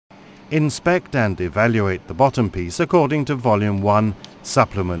Inspect and evaluate the bottom piece according to Volume 1,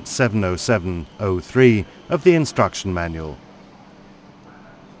 Supplement 70703 of the Instruction Manual.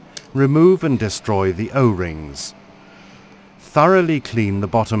 Remove and destroy the O-rings. Thoroughly clean the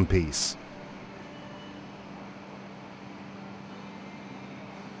bottom piece.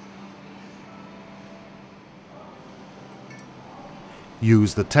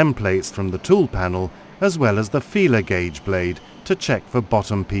 Use the templates from the tool panel as well as the feeler gauge blade to check for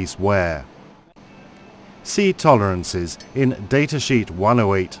bottom piece wear. See tolerances in Datasheet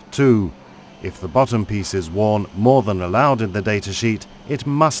 108.2. If the bottom piece is worn more than allowed in the datasheet, it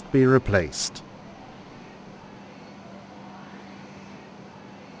must be replaced.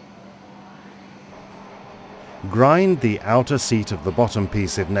 Grind the outer seat of the bottom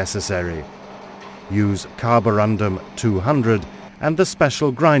piece if necessary. Use Carborundum 200 and the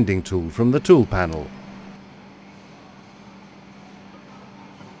special grinding tool from the tool panel.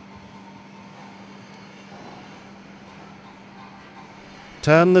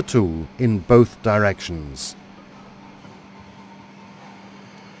 Turn the tool in both directions.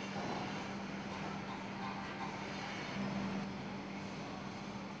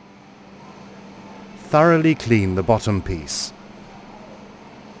 Thoroughly clean the bottom piece.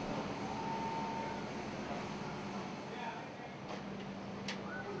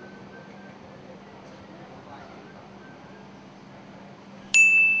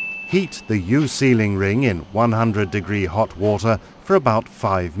 Heat the U-sealing ring in 100-degree hot water for about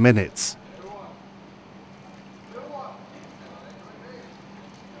 5 minutes.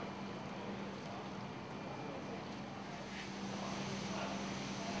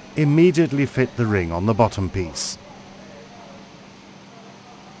 Immediately fit the ring on the bottom piece.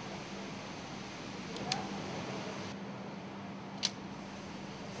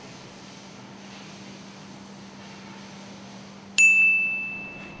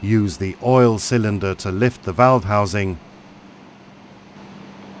 Use the oil cylinder to lift the valve housing.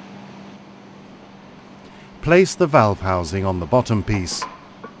 Place the valve housing on the bottom piece.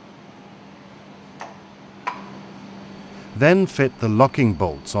 Then fit the locking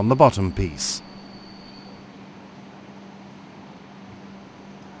bolts on the bottom piece.